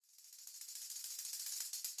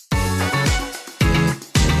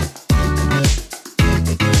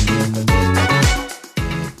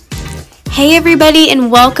Hey everybody,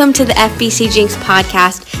 and welcome to the FBC Jinx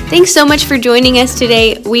podcast. Thanks so much for joining us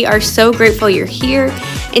today. We are so grateful you're here.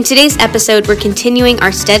 In today's episode, we're continuing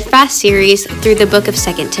our Steadfast series through the book of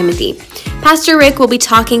 2 Timothy. Pastor Rick will be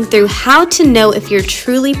talking through how to know if you're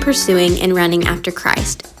truly pursuing and running after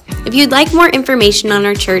Christ. If you'd like more information on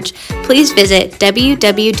our church, please visit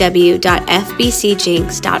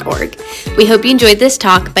www.fbcjinx.org. We hope you enjoyed this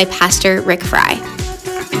talk by Pastor Rick Fry.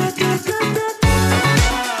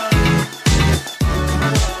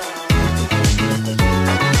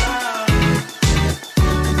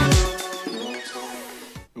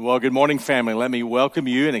 Well, good morning, family. Let me welcome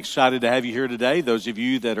you and excited to have you here today. Those of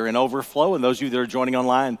you that are in overflow and those of you that are joining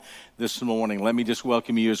online this morning, let me just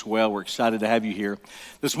welcome you as well. We're excited to have you here.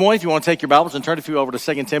 This morning, if you want to take your Bibles and turn a few over to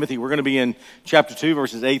 2 Timothy, we're going to be in chapter 2,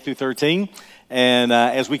 verses 8 through 13. And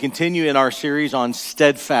as we continue in our series on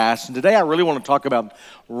steadfast, and today I really want to talk about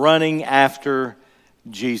running after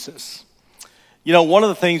Jesus. You know, one of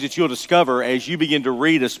the things that you'll discover as you begin to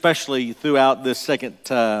read, especially throughout this 2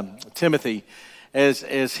 Timothy,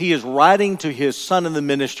 as he is writing to his son in the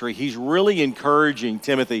ministry, he's really encouraging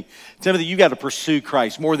Timothy. Timothy, you got to pursue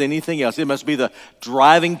Christ more than anything else. It must be the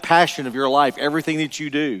driving passion of your life, everything that you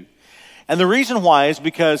do. And the reason why is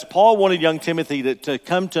because Paul wanted young Timothy to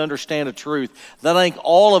come to understand a truth that I think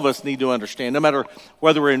all of us need to understand, no matter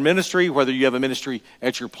whether we're in ministry, whether you have a ministry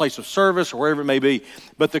at your place of service or wherever it may be.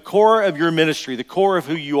 But the core of your ministry, the core of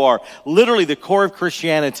who you are, literally the core of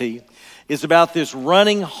Christianity, is about this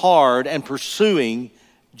running hard and pursuing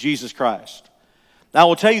Jesus Christ. Now, I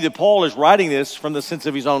will tell you that Paul is writing this from the sense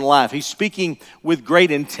of his own life. He's speaking with great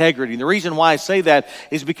integrity. And the reason why I say that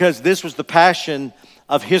is because this was the passion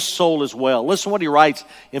of his soul as well. Listen to what he writes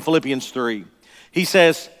in Philippians 3. He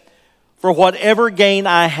says, "For whatever gain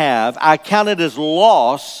I have, I count it as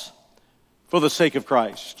loss for the sake of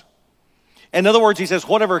Christ." In other words, he says,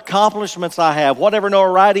 whatever accomplishments I have, whatever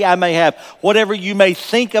notoriety I may have, whatever you may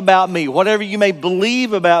think about me, whatever you may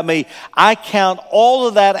believe about me, I count all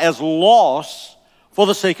of that as loss for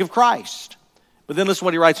the sake of Christ. But then listen to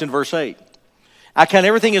what he writes in verse 8. "I count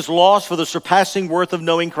everything as loss for the surpassing worth of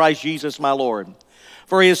knowing Christ Jesus my Lord.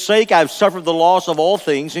 For his sake I have suffered the loss of all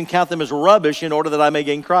things and count them as rubbish in order that I may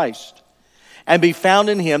gain Christ and be found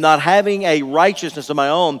in him, not having a righteousness of my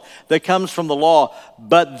own that comes from the law,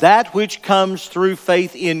 but that which comes through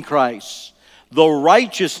faith in Christ, the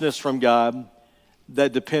righteousness from God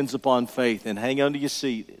that depends upon faith." And hang on to your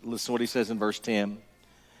seat. Listen to what he says in verse 10.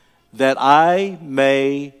 "That I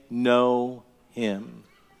may know him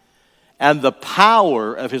and the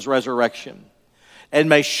power of his resurrection, and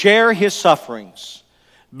may share his sufferings,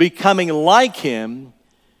 becoming like him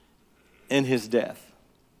in his death."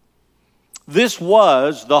 This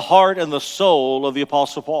was the heart and the soul of the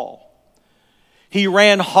Apostle Paul. He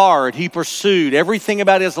ran hard. He pursued. Everything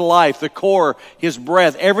about his life, the core, his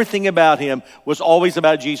breath, everything about him was always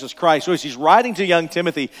about Jesus Christ. So as he's writing to young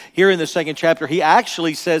Timothy here in the 2nd chapter, he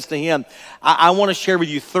actually says to him, I want to share with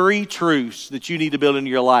you 3 truths that you need to build into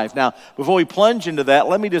your life. Now, before we plunge into that,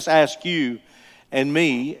 let me just ask you and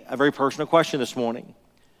me a very personal question this morning.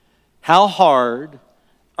 How hard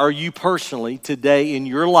are you personally today in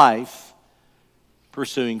your life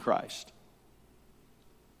pursuing Christ?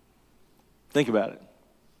 Think about it.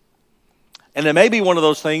 And it may be one of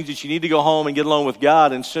those things that you need to go home and get alone with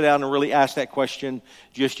God and sit down and really ask that question,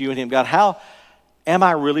 just you and him. God, how am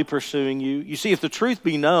I really pursuing you? You see, if the truth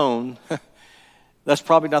be known, that's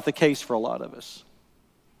probably not the case for a lot of us.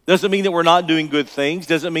 Doesn't mean that we're not doing good things.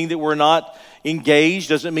 Doesn't mean that we're not engaged.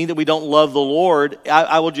 Doesn't mean that we don't love the Lord.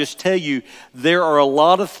 I will just tell you, there are a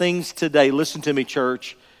lot of things today, listen to me,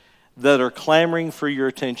 church, that are clamoring for your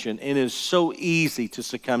attention. And it is so easy to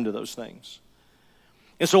succumb to those things.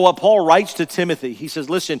 And so what Paul writes to Timothy, he says,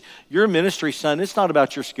 listen, your ministry, son, it's not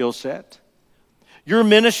about your skill set. Your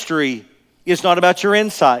ministry is not about your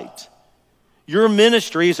insight. Your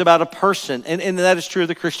ministry is about a person, and that is true of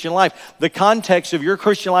the Christian life. The context of your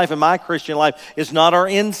Christian life and my Christian life is not our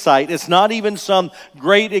insight. It's not even some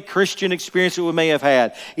great Christian experience that we may have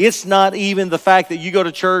had. It's not even the fact that you go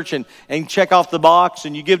to church and check off the box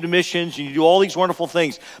and you give to missions and you do all these wonderful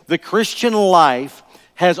things. The Christian life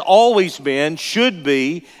has always been, should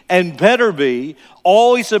be, and better be,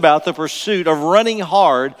 always about the pursuit of running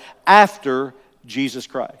hard after Jesus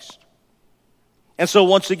Christ. And so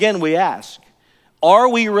once again we ask, are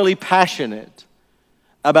we really passionate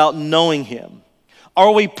about knowing him?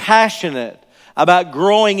 Are we passionate about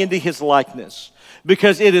growing into his likeness?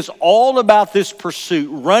 Because it is all about this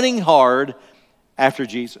pursuit, running hard after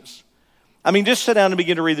Jesus. I mean, just sit down and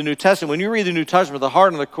begin to read the New Testament. When you read the New Testament, the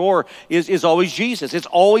heart and the core is always Jesus. It's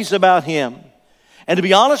always about him. And to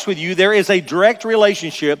be honest with you, there is a direct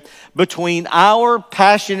relationship between our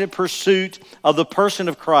passionate pursuit of the person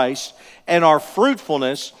of Christ and our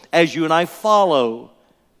fruitfulness as you and I follow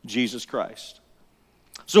Jesus Christ.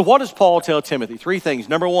 So what does Paul tell Timothy? 3 things.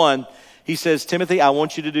 Number 1, he says, Timothy, I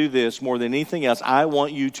want you to do this more than anything else. I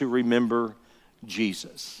want you to remember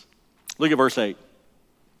Jesus. Look at verse 8.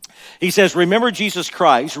 He says, remember Jesus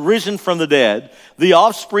Christ, risen from the dead, the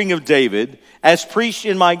offspring of David, as preached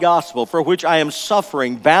in my gospel, for which I am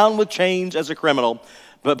suffering, bound with chains as a criminal.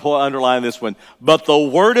 But Paul, underline this one. But the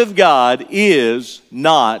word of God is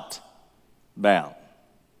not bound.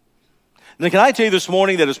 Now, can I tell you this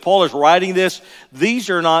morning that as Paul is writing this, these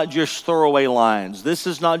are not just throwaway lines. This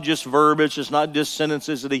is not just verbiage. It's not just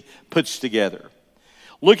sentences that he puts together.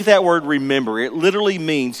 Look at that word remember. It literally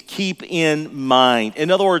means keep in mind.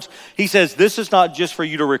 In other words, he says this is not just for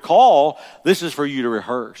you to recall. This is for you to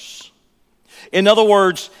rehearse. In other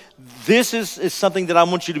words, this is something that I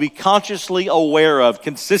want you to be consciously aware of,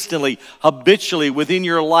 consistently, habitually within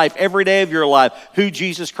your life, every day of your life, who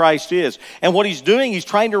Jesus Christ is. And what he's doing, he's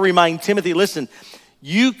trying to remind Timothy, listen,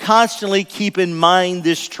 you constantly keep in mind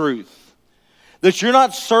this truth, that you're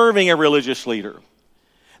not serving a religious leader,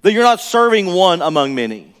 that you're not serving one among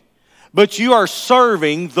many, but you are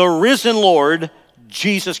serving the risen Lord,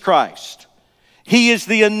 Jesus Christ. He is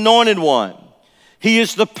the anointed one. He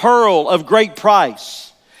is the pearl of great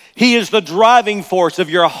price. He is the driving force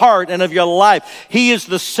of your heart and of your life. He is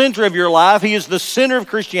the center of your life. He is the center of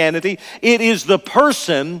Christianity. It is the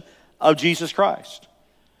person of Jesus Christ.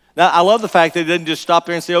 Now, I love the fact that he didn't just stop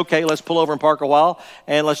there and say, okay, let's pull over and park a while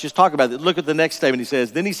and let's just talk about it. Look at the next statement he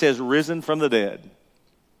says. Then he says, risen from the dead.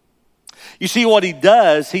 You see what he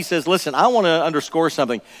does, he says, listen, I want to underscore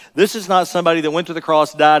something. This is not somebody that went to the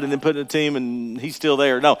cross, died, and then put in a tomb and he's still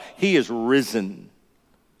there. No, he is risen.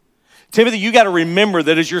 Timothy, you got to remember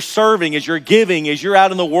that as you're serving, as you're giving, as you're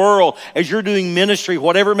out in the world, as you're doing ministry,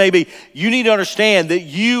 whatever it may be, you need to understand that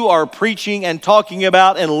you are preaching and talking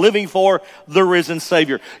about and living for the risen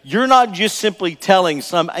Savior. You're not just simply telling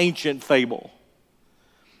some ancient fable.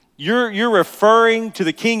 You're referring to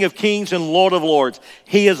the King of Kings and Lord of Lords.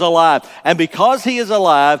 He is alive. And because he is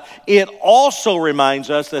alive, it also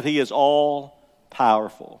reminds us that he is all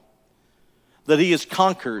powerful, that he has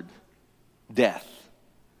conquered death.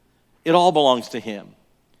 It all belongs to him.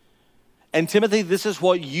 And Timothy, this is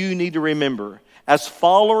what you need to remember. As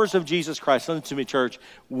followers of Jesus Christ, listen to me, church,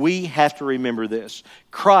 we have to remember this.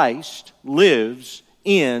 Christ lives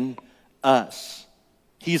in us.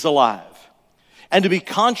 He's alive. And to be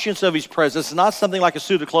conscious of his presence is not something like a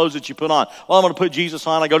suit of clothes that you put on. Well, I'm going to put Jesus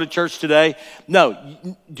on. I go to church today. No.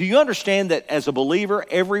 Do you understand that as a believer,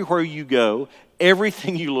 everywhere you go,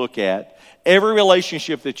 everything you look at, every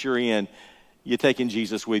relationship that you're in, you're taking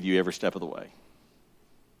Jesus with you every step of the way?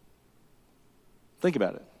 Think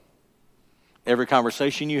about it. Every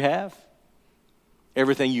conversation you have,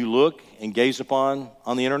 everything you look and gaze upon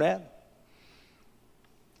on the internet,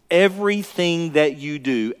 everything that you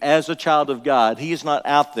do as a child of God, he is not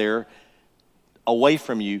out there away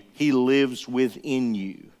from you. He lives within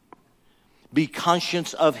you. Be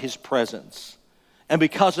conscious of his presence. And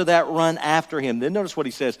because of that, run after him. Then notice what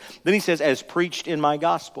he says. Then he says, as preached in my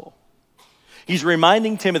gospel. He's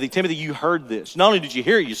reminding Timothy, Timothy, you heard this. Not only did you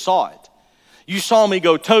hear it, you saw it. You saw me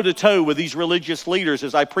go toe-to-toe with these religious leaders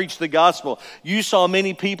as I preached the gospel. You saw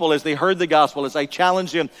many people as they heard the gospel, as I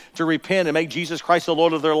challenged them to repent and make Jesus Christ the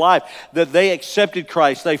Lord of their life, that they accepted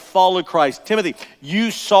Christ, they followed Christ. Timothy,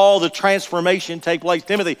 you saw the transformation take place.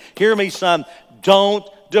 Timothy, hear me, son. Don't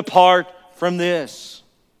depart from this.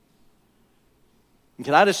 And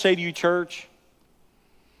can I just say to you, church,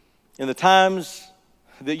 in the times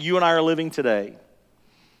that you and I are living today,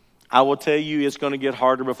 I will tell you it's going to get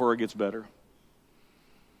harder before it gets better.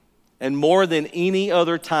 And more than any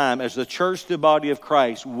other time, as the church, the body of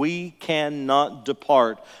Christ, we cannot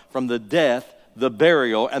depart from the death, the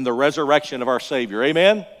burial, and the resurrection of our Savior.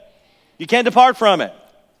 Amen? You can't depart from it.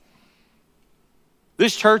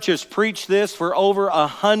 This church has preached this for over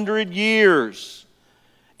 100 years.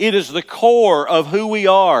 It is the core of who we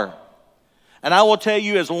are. And I will tell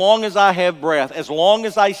you, as long as I have breath, as long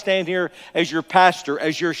as I stand here as your pastor,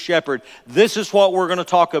 as your shepherd, this is what we're going to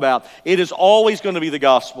talk about. It is always going to be the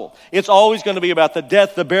gospel. It's always going to be about the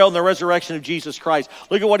death, the burial, and the resurrection of Jesus Christ.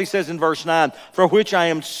 Look at what he says in verse 9. For which I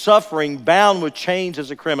am suffering, bound with chains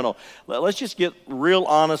as a criminal. Let's just get real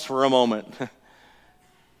honest for a moment.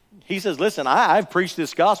 He says, listen, I've preached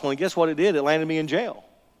this gospel, and guess what it did? It landed me in jail.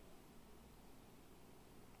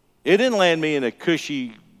 It didn't land me in a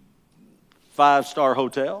cushy 5-star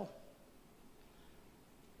hotel.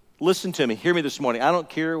 Listen to me. Hear me this morning. I don't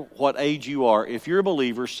care what age you are. If you're a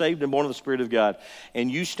believer, saved and born of the Spirit of God,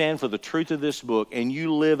 and you stand for the truth of this book, and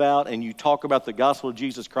you live out and you talk about the gospel of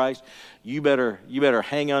Jesus Christ, you better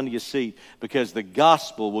hang on to your seat, because the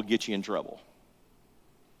gospel will get you in trouble.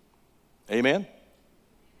 Amen?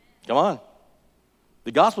 Come on.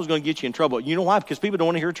 The gospel is going to get you in trouble. You know why? Because people don't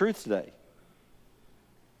want to hear truth today.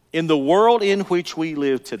 In the world in which we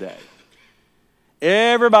live today,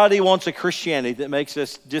 everybody wants a Christianity that makes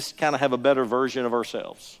us just kind of have a better version of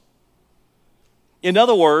ourselves. In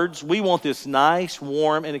other words, we want this nice,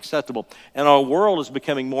 warm, and acceptable. And our world is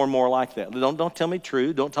becoming more and more like that. Don't tell me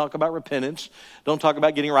truth. Don't talk about repentance. Don't talk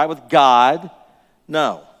about getting right with God.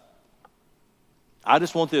 No. I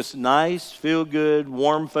just want this nice, feel-good,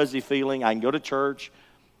 warm, fuzzy feeling. I can go to church,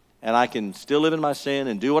 and I can still live in my sin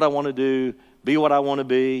and do what I want to do, be what I want to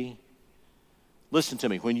be. Listen to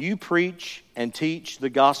me. When you preach and teach the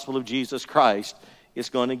gospel of Jesus Christ, it's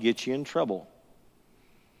going to get you in trouble.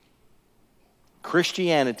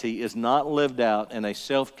 Christianity is not lived out in a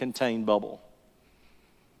self-contained bubble.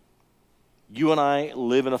 You and I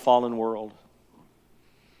live in a fallen world.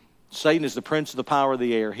 Satan is the prince of the power of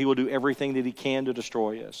the air. He will do everything that he can to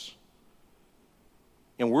destroy us.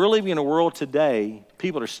 And we're living in a world today,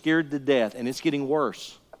 people are scared to death, and it's getting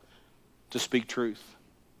worse, to speak truth.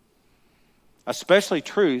 Especially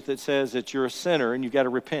truth that says that you're a sinner and you've got to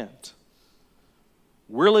repent.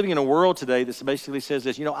 We're living in a world today that basically says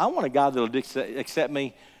this, I want a God that will accept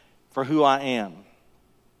me for who I am.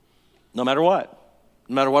 No matter what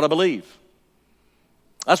I believe.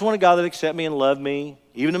 I just want a God that accept me and love me,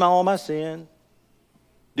 even in all my sin.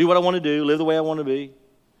 Do what I want to do, live the way I want to be.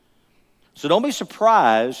 So don't be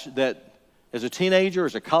surprised that as a teenager,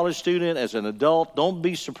 as a college student, as an adult, don't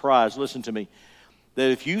be surprised, listen to me, that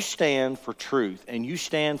if you stand for truth and you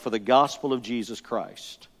stand for the gospel of Jesus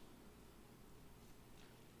Christ,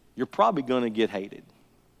 you're probably going to get hated.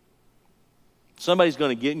 Somebody's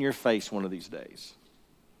going to get in your face one of these days.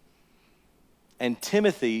 And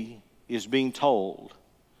Timothy is being told,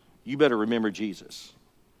 you better remember Jesus.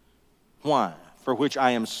 Why? For which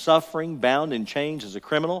I am suffering, bound in chains as a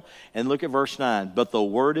criminal. And look at verse 9. But the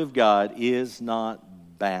word of God is not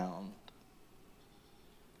bound.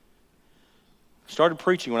 Started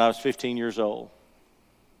preaching when I was 15 years old.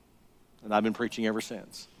 And I've been preaching ever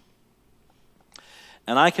since.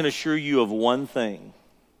 And I can assure you of one thing.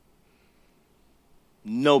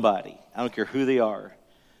 Nobody, I don't care who they are,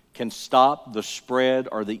 can stop the spread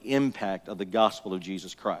or the impact of the gospel of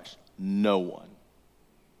Jesus Christ. No one.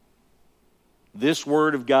 This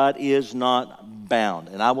word of God is not bound.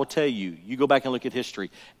 And I will tell you, you go back and look at history.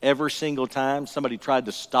 Every single time somebody tried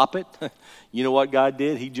to stop it, you know what God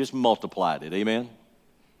did? He just multiplied it. Amen?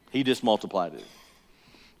 He just multiplied it.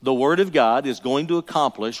 The word of God is going to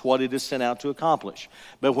accomplish what it is sent out to accomplish.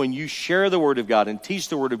 But when you share the word of God and teach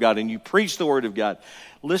the word of God and you preach the word of God,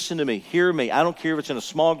 listen to me, hear me. I don't care if it's in a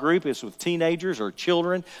small group, it's with teenagers or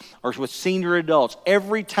children or with senior adults.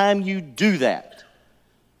 Every time you do that,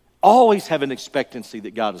 always have an expectancy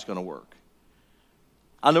that God is going to work.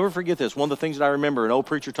 I'll never forget this. One of the things that I remember, an old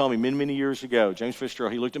preacher told me many, many years ago, James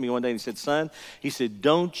Fitzgerald, he looked at me one day and he said, son, he said,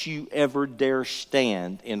 don't you ever dare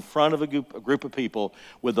stand in front of a group of people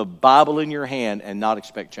with a Bible in your hand and not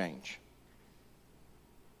expect change.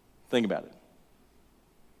 Think about it.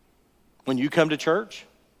 When you come to church,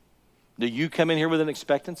 do you come in here with an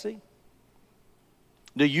expectancy?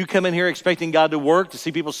 Do you come in here expecting God to work, to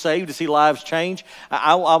see people saved, to see lives change?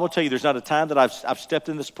 I will tell you, there's not a time that I've stepped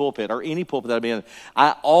in this pulpit or any pulpit that I've been in.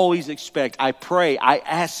 I always expect, I pray, I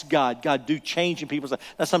ask God, do change in people's lives.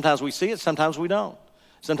 Now, sometimes we see it, sometimes we don't.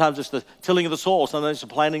 Sometimes it's the tilling of the soil, sometimes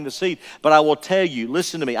it's planting the seed. But I will tell you,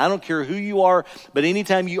 listen to me, I don't care who you are, but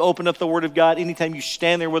anytime you open up the Word of God, anytime you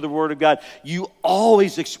stand there with the Word of God, you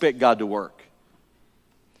always expect God to work.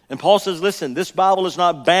 And Paul says, listen, this Bible is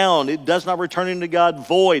not bound. It does not return into God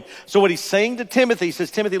void. So what he's saying to Timothy, he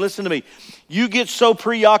says, Timothy, listen to me. You get so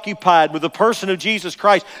preoccupied with the person of Jesus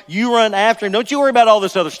Christ, you run after him. Don't you worry about all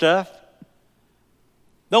this other stuff.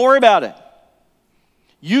 Don't worry about it.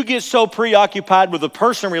 You get so preoccupied with the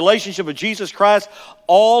person and relationship of Jesus Christ,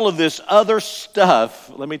 all of this other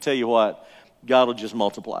stuff, let me tell you what, God will just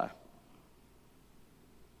multiply.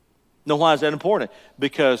 Now, why is that important?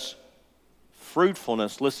 Because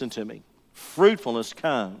fruitfulness, listen to me, fruitfulness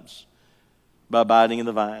comes by abiding in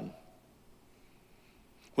the vine.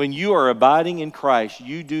 When you are abiding in Christ,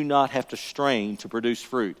 you do not have to strain to produce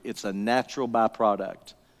fruit. It's a natural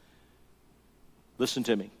byproduct. Listen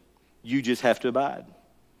to me. You just have to abide.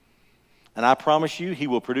 And I promise you, he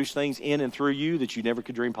will produce things in and through you that you never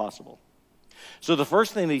could dream possible. So the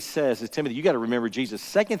first thing that he says is, Timothy, you got to remember Jesus.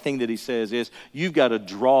 Second thing that he says is, you've got to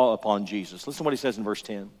draw upon Jesus. Listen to what he says in verse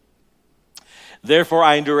 10. Therefore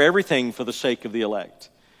I endure everything for the sake of the elect,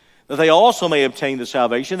 that they also may obtain the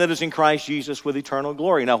salvation that is in Christ Jesus with eternal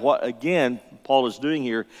glory. Now, what again Paul is doing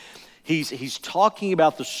here, he's talking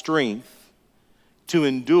about the strength to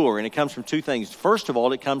endure, and it comes from two things. First of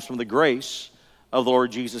all, it comes from the grace of the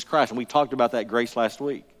Lord Jesus Christ, and we talked about that grace last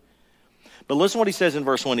week. But listen to what he says in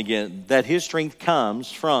verse 1 again, that his strength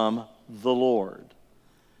comes from the Lord.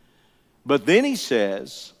 But then he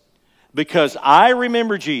says, because I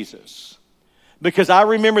remember Jesus, because I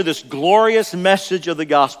remember this glorious message of the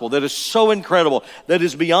gospel that is so incredible, that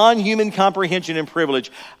is beyond human comprehension and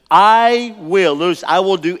privilege, I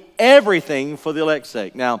will do everything for the elect's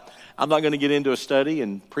sake. Now, I'm not going to get into a study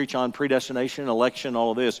and preach on predestination, election, all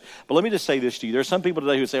of this. But let me just say this to you. There are some people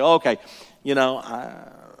today who say, oh, okay,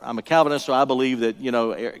 I'm a Calvinist, so I believe that,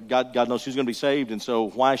 God knows who's going to be saved, and so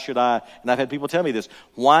why should I, and I've had people tell me this,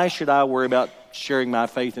 why should I worry about sharing my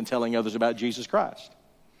faith and telling others about Jesus Christ?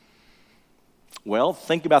 Well,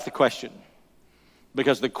 think about the question,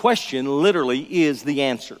 because the question literally is the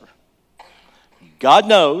answer. God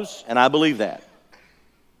knows, and I believe that,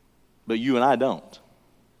 but you and I don't.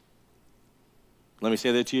 Let me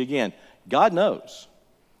say that to you again. God knows.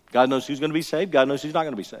 God knows who's going to be saved. God knows who's not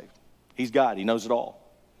going to be saved. He's God. He knows it all.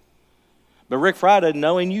 But Rick Fry doesn't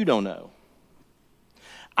know, and you don't know.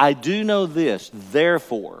 I do know this.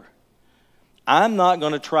 Therefore, I'm not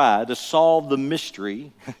going to try to solve the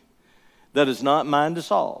mystery that is not mine to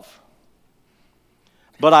solve.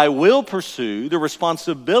 But I will pursue the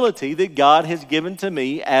responsibility that God has given to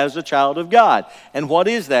me as a child of God. And what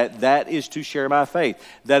is that? That is to share my faith.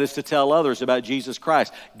 That is to tell others about Jesus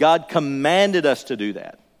Christ. God commanded us to do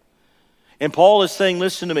that. And Paul is saying,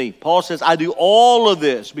 listen to me. Paul says, I do all of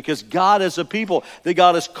this because God is a people that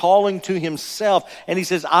God is calling to himself. And he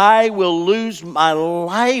says, I will lose my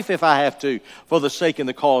life if I have to for the sake and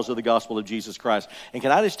the cause of the gospel of Jesus Christ. And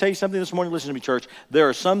can I just tell you something this morning? Listen to me, church. There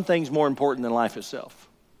are some things more important than life itself.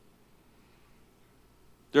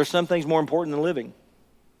 There are some things more important than living.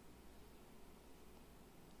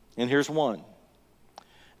 And here's one.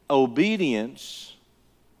 Obedience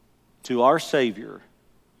to our Savior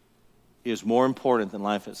is more important than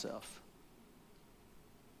life itself.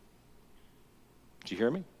 Did you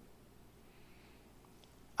hear me?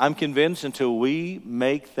 I'm convinced until we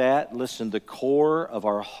make that, listen, the core of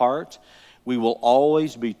our heart, we will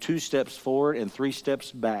always be 2 steps forward and 3 steps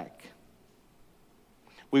back.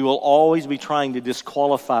 We will always be trying to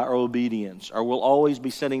disqualify our obedience, or we'll always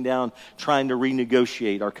be sitting down trying to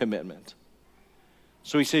renegotiate our commitment.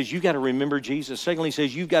 So he says, you've got to remember Jesus. Secondly, he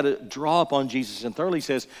says, you've got to draw upon Jesus. And thirdly, he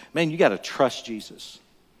says, man, you've got to trust Jesus.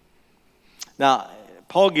 Now,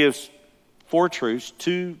 Paul gives 4 truths,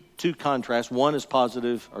 two contrasts. One is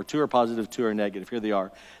positive, or 2 are positive, 2 are negative. Here they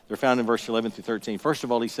are. They're found in verse 11 through 13. First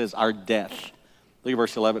of all, he says, our death. Look at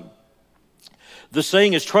verse 11. The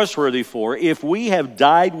saying is trustworthy, for if we have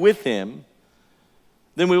died with him,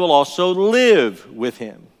 then we will also live with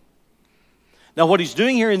him. Now, what he's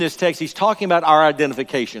doing here in this text, he's talking about our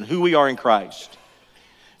identification, who we are in Christ.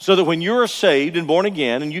 So that when you're saved and born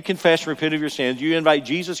again and you confess and repent of your sins, you invite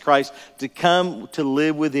Jesus Christ to come to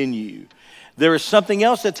live within you. There is something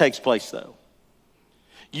else that takes place, though.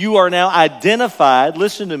 You are now identified,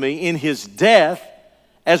 listen to me, in his death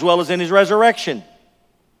as well as in his resurrection.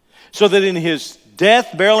 So that in his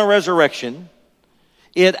death, burial, and resurrection,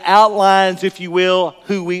 it outlines, if you will,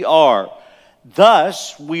 who we are.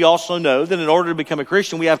 Thus, we also know that in order to become a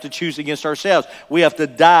Christian, we have to choose against ourselves. We have to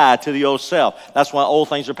die to the old self. That's why old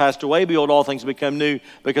things are passed away, behold, all things become new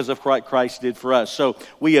because of what Christ did for us. So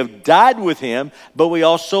we have died with him, but we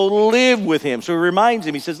also live with him. So he reminds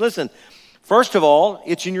him, he says, listen, first of all,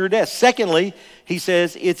 it's in your death. Secondly, he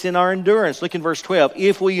says, it's in our endurance. Look in verse 12.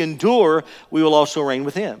 If we endure, we will also reign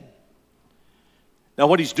with him. Now,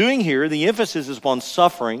 what he's doing here, the emphasis is upon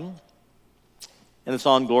suffering, and it's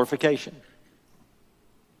on glorification.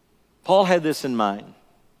 Paul had this in mind,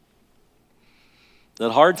 that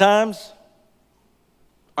hard times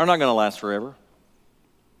are not going to last forever.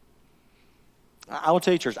 I will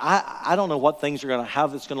tell you, church, I don't know what things are going to, how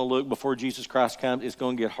it's going to look before Jesus Christ comes. It's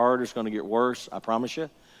going to get harder. It's going to get worse. I promise you.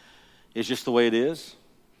 It's just the way it is.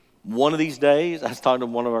 One of these days, I was talking to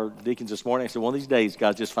one of our deacons this morning. I said, one of these days,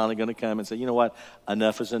 God's just finally going to come and say, you know what?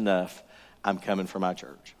 Enough is enough. I'm coming for my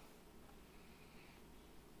church.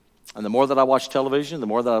 And the more that I watch television, the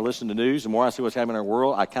more that I listen to news, the more I see what's happening in our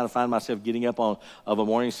world, I kind of find myself getting up of a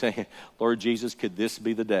morning saying, Lord Jesus, could this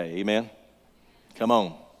be the day? Amen? Come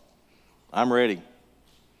on. I'm ready.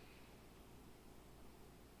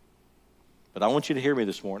 But I want you to hear me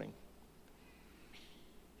this morning.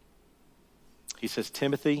 He says,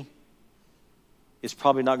 Timothy, it's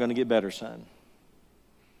probably not going to get better, son.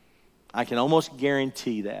 I can almost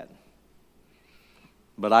guarantee that.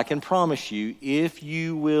 But I can promise you, if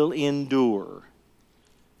you will endure,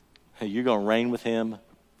 you're going to reign with him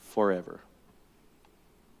forever.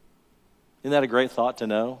 Isn't that a great thought to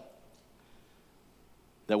know?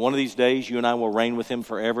 That one of these days you and I will reign with him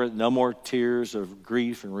forever. No more tears of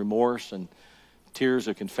grief and remorse and tears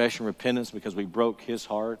of confession, repentance because we broke his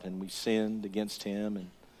heart and we sinned against him. And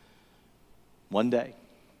one day.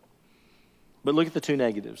 But look at the two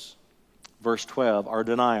negatives. Verse 12, our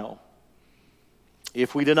denial.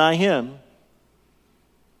 If we deny him,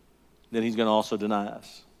 then he's going to also deny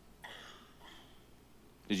us.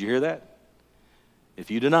 Did you hear that? If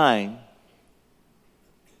you deny him,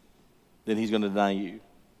 then he's going to deny you.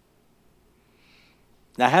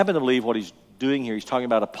 Now, I happen to believe what he's doing here, he's talking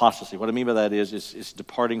about apostasy. What I mean by that is it's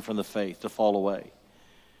departing from the faith, to fall away.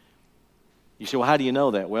 You say, well, how do you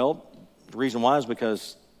know that? Well, the reason why is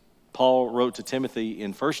because Paul wrote to Timothy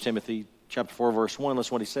in 1 Timothy chapter 4, verse 1. Listen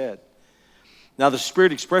to what he said. Now, the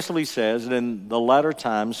Spirit expressly says that in the latter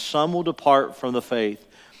times, some will depart from the faith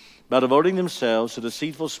by devoting themselves to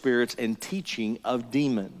deceitful spirits and teaching of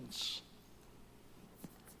demons.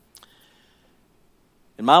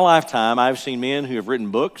 In my lifetime, I've seen men who have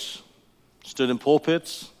written books, stood in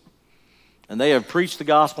pulpits, and they have preached the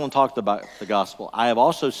gospel and talked about the gospel. I have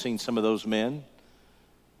also seen some of those men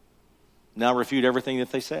now refute everything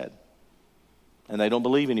that they said, and they don't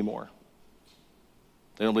believe anymore.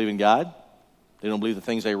 They don't believe in God. They don't believe the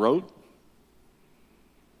things they wrote.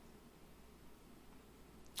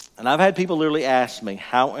 And I've had people literally ask me,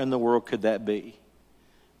 how in the world could that be?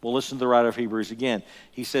 Well, listen to the writer of Hebrews again.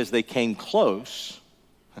 He says they came close,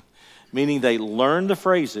 meaning they learned the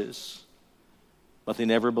phrases, but they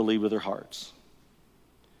never believed with their hearts.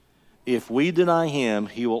 If we deny him,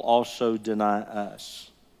 he will also deny us.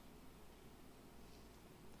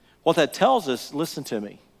 What that tells us, listen to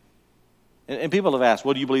me. And people have asked,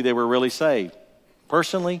 well, do you believe they were really saved?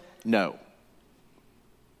 Personally, no.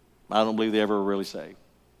 I don't believe they ever were really saved.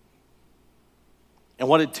 And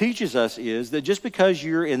what it teaches us is that just because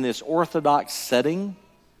you're in this orthodox setting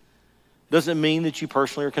doesn't mean that you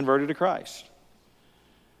personally are converted to Christ.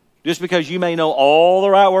 Just because you may know all the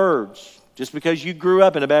right words, just because you grew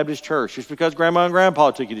up in a Baptist church, just because grandma and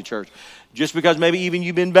grandpa took you to church, just because maybe even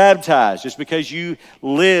you've been baptized, just because you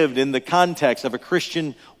lived in the context of a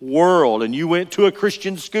Christian world and you went to a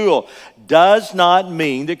Christian school, does not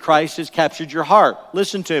mean that Christ has captured your heart.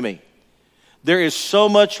 Listen to me. There is so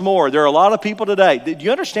much more. There are a lot of people today. Do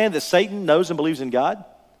you understand that Satan knows and believes in God?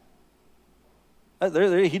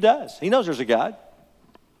 He does. He knows there's a God.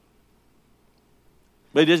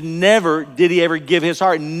 But never did he ever give his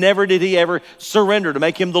heart. Never did he ever surrender to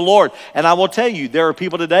make him the Lord. And I will tell you, there are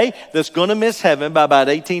people today that's going to miss heaven by about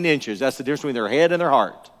 18 inches. That's the difference between their head and their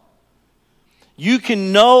heart. You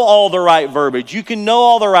can know all the right verbiage. You can know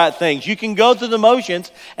all the right things. You can go through the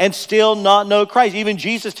motions and still not know Christ. Even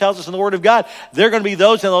Jesus tells us in the Word of God, there are going to be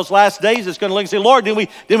those in those last days that's going to look and say, Lord, didn't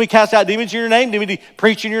we cast out demons in your name? Didn't we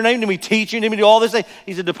preach in your name? Didn't we teach you? Didn't we do all this?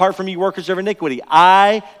 He said, depart from me, workers of iniquity.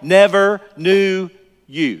 I never knew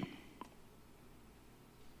you,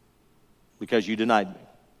 because you denied me.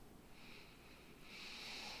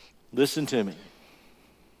 Listen to me.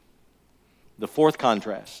 The fourth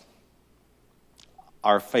contrast,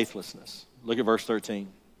 our faithlessness. Look at verse 13.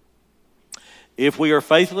 If we are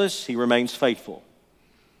faithless, he remains faithful,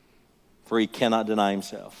 for he cannot deny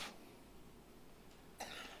himself.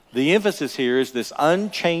 The emphasis here is this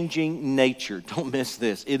unchanging nature. Don't miss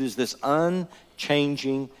this. It is this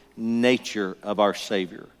unchanging nature of our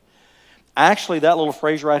Savior. Actually, that little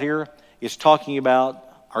phrase right here is talking about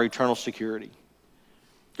our eternal security.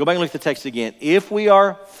 Go back and look at the text again. If we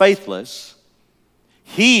are faithless,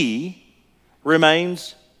 he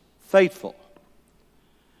remains faithful.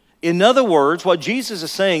 In other words, what Jesus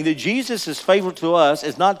is saying, that Jesus is faithful to us,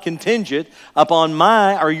 is not contingent upon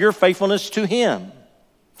my or your faithfulness to him.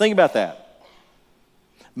 Think about that.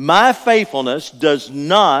 My faithfulness does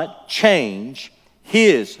not change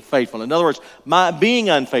his faithfulness. In other words, my being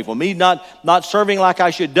unfaithful, me not serving like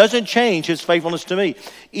I should, doesn't change his faithfulness to me.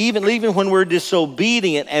 Even when we're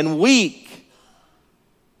disobedient and weak,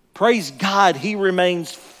 praise God, he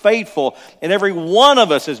remains faithful. And every one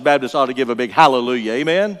of us as Baptists ought to give a big hallelujah.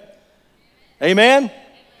 Amen? Amen?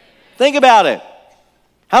 Think about it.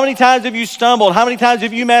 How many times have you stumbled? How many times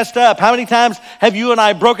have you messed up? How many times have you and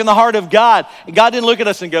I broken the heart of God? And God didn't look at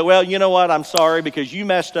us and go, well, you know what? I'm sorry because you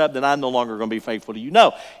messed up, then I'm no longer going to be faithful to you.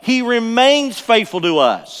 No, he remains faithful to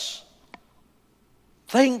us.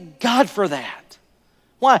 Thank God for that.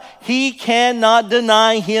 Why? He cannot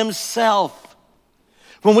deny himself.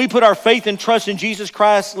 When we put our faith and trust in Jesus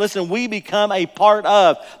Christ, listen, we become a part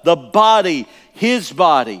of the body, his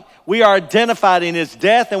body. We are identified in his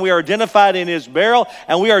death, and we are identified in his burial,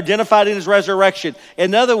 and we are identified in his resurrection.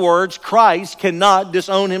 In other words, Christ cannot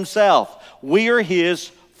disown himself. We are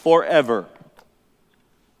his forever.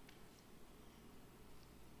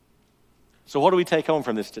 So what do we take home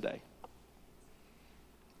from this today?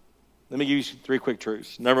 Let me give you 3 quick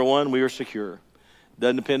truths. Number 1, we are secure.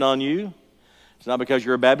 Doesn't depend on you. It's not because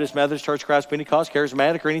you're a Baptist, Methodist, Church of Christ, Pentecost,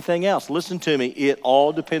 Charismatic, or anything else. Listen to me. It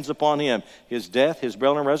all depends upon him. His death, his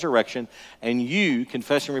burial, and resurrection, and you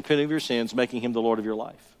confessing and repenting of your sins, making him the Lord of your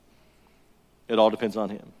life. It all depends on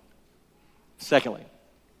him. Secondly,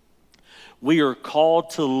 we are called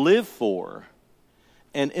to live for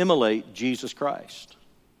and emulate Jesus Christ.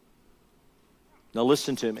 Now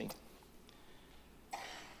listen to me.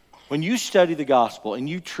 When you study the gospel and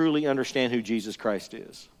you truly understand who Jesus Christ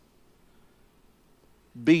is,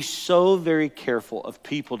 be so very careful of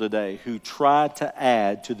people today who try to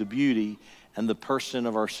add to the beauty and the person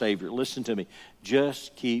of our Savior. Listen to me.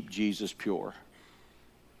 Just keep Jesus pure.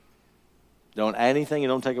 Don't add anything and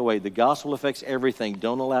don't take away. The gospel affects everything.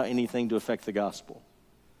 Don't allow anything to affect the gospel.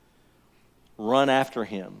 Run after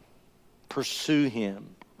him. Pursue him.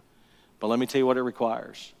 But let me tell you what it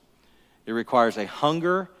requires. It requires a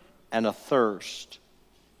hunger and a thirst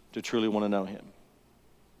to truly want to know him.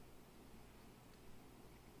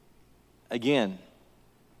 Again,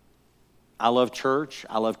 I love church,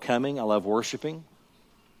 I love coming, I love worshiping.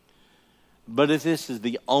 But if this is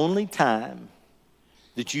the only time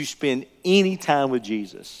that you spend any time with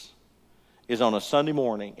Jesus is on a Sunday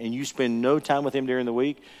morning and you spend no time with him during the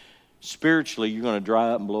week, spiritually you're going to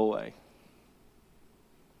dry up and blow away.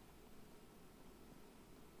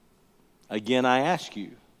 Again, I ask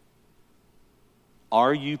you,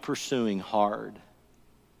 are you pursuing hard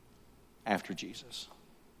after Jesus?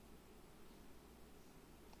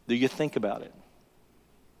 Do you think about it?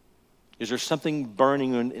 Is there something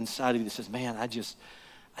burning inside of you that says, man, I just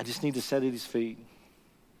need to sit at his feet.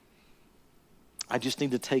 I just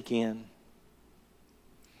need to take in.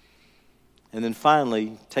 And then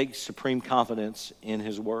finally, take supreme confidence in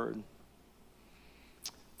his word.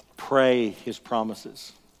 Pray his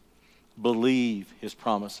promises. Believe his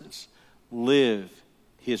promises. Live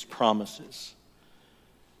his promises.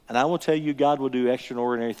 And I will tell you, God will do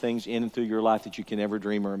extraordinary things in and through your life that you can never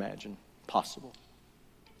dream or imagine possible.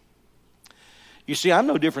 You see, I'm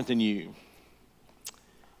no different than you.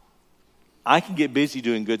 I can get busy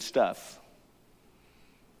doing good stuff.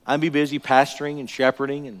 I can be busy pastoring and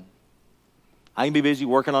shepherding, and I can be busy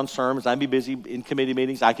working on sermons. I can be busy in committee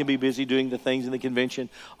meetings. I can be busy doing the things in the convention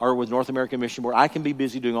or with North American Mission Board. I can be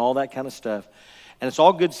busy doing all that kind of stuff. And it's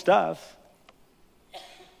all good stuff.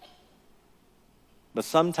 But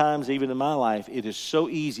sometimes, even in my life, it is so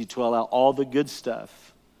easy to allow all the good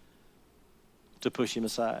stuff to push him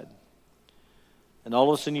aside. And all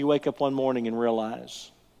of a sudden you wake up one morning and realize,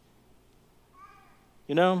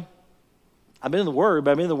 you know, I've been in the Word,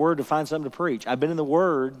 but I've been in the Word to find something to preach. I've been in the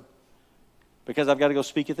Word because I've got to go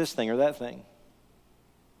speak at this thing or that thing.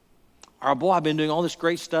 Or, boy, I've been doing all this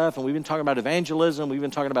great stuff, and we've been talking about evangelism. We've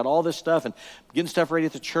been talking about all this stuff and getting stuff ready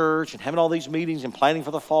at the church and having all these meetings and planning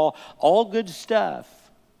for the fall. All good stuff.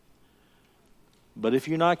 But if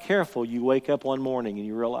you're not careful, you wake up one morning and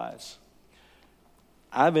you realize,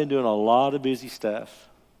 I've been doing a lot of busy stuff,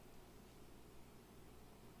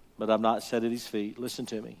 but I've not sat at his feet. Listen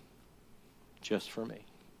to me. Just for me.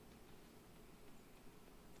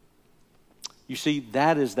 You see,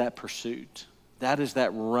 that is that pursuit. That is that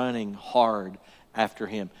running hard after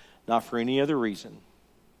him. Not for any other reason,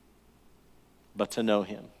 but to know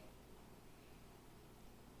him.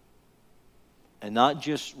 And not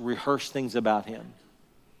just rehearse things about him,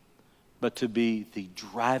 but to be the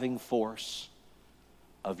driving force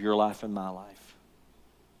of your life and my life.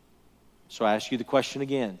 So I ask you the question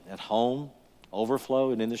again, at home, overflow,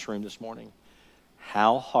 and in this room this morning.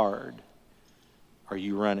 How hard are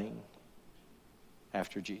you running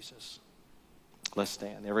after Jesus? Let's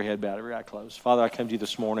stand. Every head bowed, every eye closed. Father, I come to you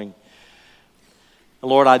this morning.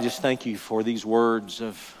 Lord, I just thank you for these words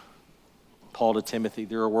of Paul to Timothy.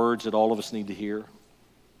 There are words that all of us need to hear.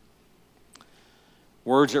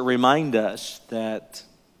 Words that remind us that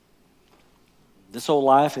this whole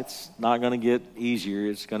life, it's not going to get easier.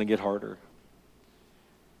 It's going to get harder.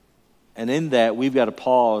 And in that, we've got to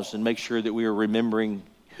pause and make sure that we are remembering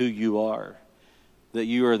who you are. That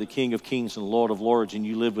you are the King of Kings and Lord of Lords, and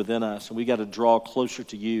you live within us. And we got to draw closer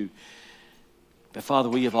to you. But Father,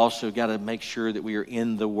 we have also got to make sure that we are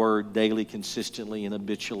in the Word daily, consistently, and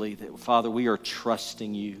habitually. That, Father, we are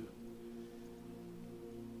trusting you.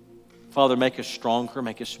 Father, make us stronger,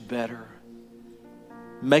 make us better.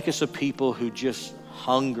 Make us a people who just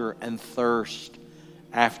hunger and thirst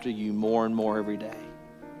after you more and more every day.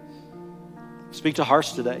 Speak to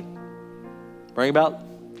hearts today. Bring about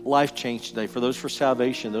life change today, for those for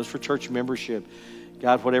salvation, those for church membership.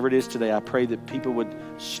 God, whatever it is today, I pray that people would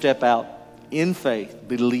step out in faith,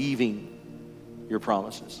 believing your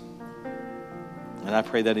promises. And I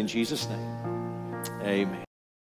pray that in Jesus' name. Amen.